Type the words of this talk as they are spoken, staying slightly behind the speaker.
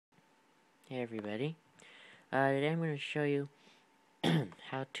Hey everybody, today I'm going to show you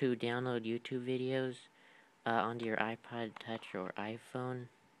how to download YouTube videos onto your iPod Touch or iPhone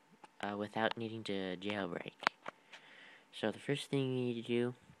without needing to jailbreak. So the first thing you need to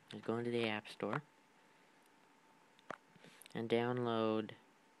do is go into the App Store and download,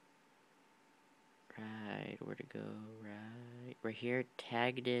 right here,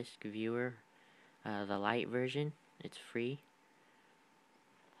 Tag Disc Viewer, the light version. It's free.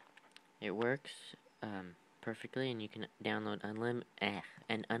 It works perfectly, and you can download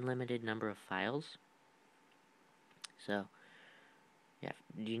an unlimited number of files. So, yeah,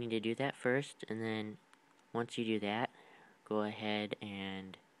 you need to do that first, and then once you do that, go ahead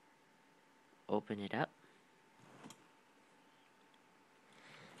and open it up.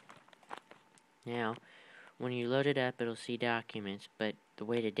 Now, when you load it up, it'll see documents, but the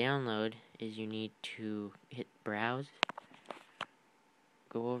way to download is you need to hit browse.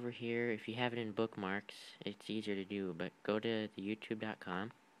 Go over here. If you have it in bookmarks, it's easier to do, but go to the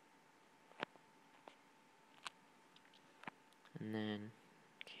youtube.com. And then,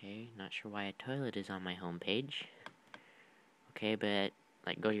 okay, not sure why a toilet is on my home page. Okay, but,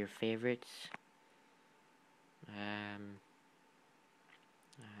 like, go to your favorites.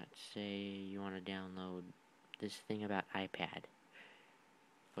 Let's say you want to download this thing about iPad.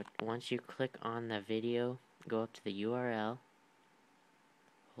 But once you click on the video, go up to the URL,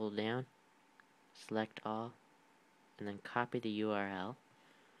 hold down, select all, and then copy the URL.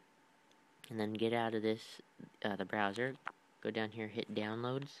 And then get out of this, the browser, go down here, hit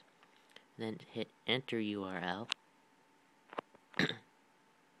downloads, and then hit enter URL.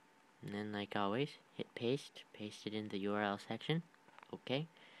 And then, like always, hit paste it in the URL section. Okay.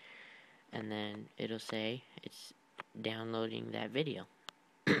 And then it'll say it's downloading that video.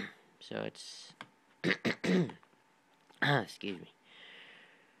 So it's excuse me.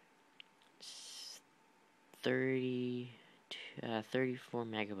 It's 34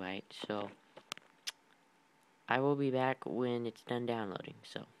 megabytes. So I will be back when it's done downloading.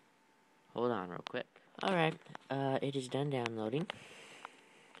 So hold on real quick. Alright, it is done downloading.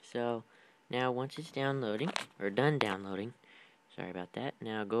 So now once it's downloading, or done downloading, sorry about that.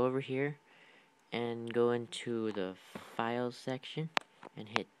 Now go over here and go into the Files section and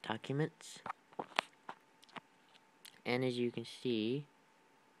hit Documents. And as you can see,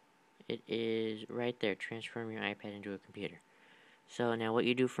 it is right there, transform your iPad into a computer. So now what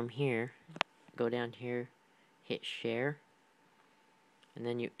you do from here, go down here, hit Share, and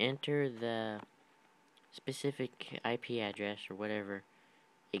then you enter the specific IP address or whatever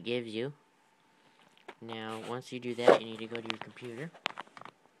it gives you. Now once you do that, you need to go to your computer,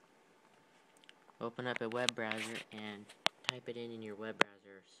 open up a web browser, and type it in your web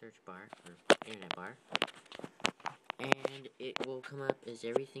browser search bar, or internet bar, and it will come up as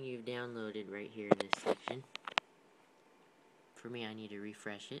everything you've downloaded right here in this section. For me, I need to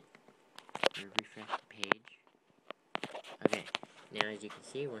refresh it, or refresh the page. Okay, now as you can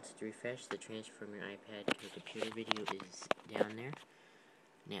see, once it's refreshed, the transfer from your iPad to a computer video is down there.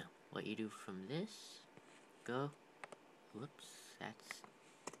 Now, what you do from this, alright,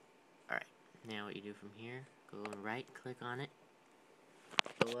 now what you do from here, go and right click on it,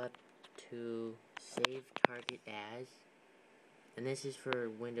 go up to Save Target As, and this is for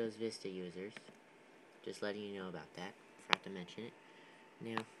Windows Vista users, just letting you know about that, forgot to mention it.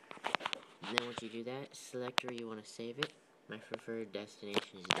 Now, then once you do that, select where you want to save it. My preferred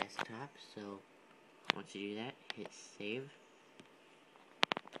destination is desktop, so once you do that, hit save.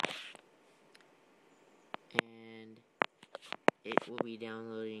 And it will be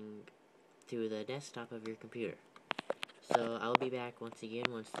downloading through the desktop of your computer. So I'll be back once again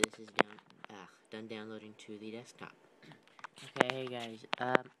once this is done downloading to the desktop. Okay, hey guys,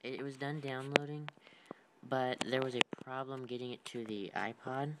 it was done downloading, but there was a problem getting it to the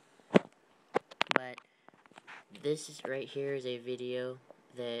iPod. But this is right here is a video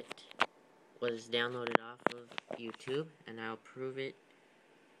that was downloaded off of YouTube, and I'll prove it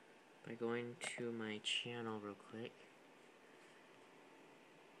by going to my channel real quick.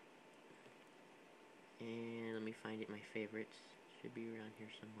 And let me find it in my favorites. Should be around here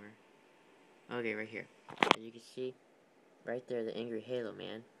somewhere. Okay, right here. As you can see, right there, the Angry Halo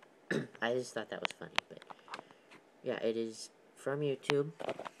Man. I just thought that was funny, but yeah, it is from YouTube.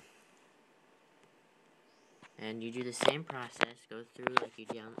 And you do the same process, go through like I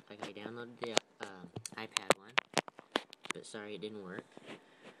downloaded the iPad one, but sorry, it didn't work.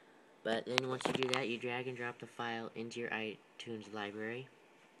 But then once you do that, you drag and drop the file into your iTunes library.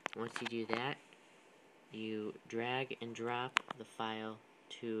 Once you do that, you drag and drop the file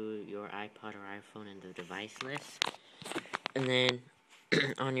to your iPod or iPhone in the device list. And then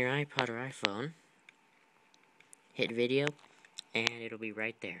on your iPod or iPhone, hit video, and it'll be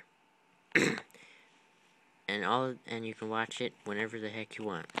right there. and you can watch it whenever the heck you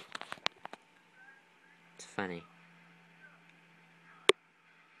want. It's funny.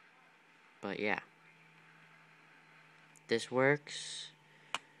 But yeah. This works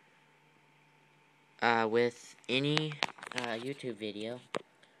with any YouTube video.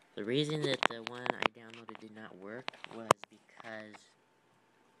 The reason that the one I downloaded did not work was because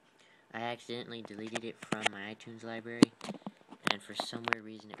I accidentally deleted it from my iTunes library, and for some weird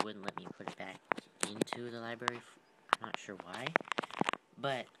reason it wouldn't let me put it back into the library. I'm not sure why,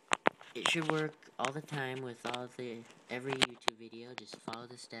 but it should work all the time with every YouTube video. Just follow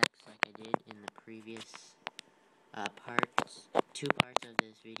the steps like I did in the previous two parts of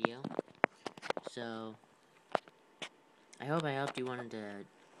this video. So I hope I helped you. Wanted to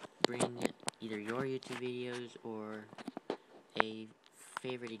bring either your YouTube videos or a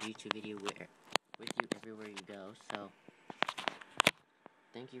favorited YouTube video with you everywhere you go. So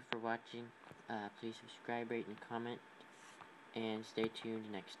thank you for watching. Please subscribe, rate, and comment, and stay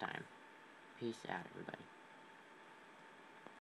tuned next time. Peace out, everybody.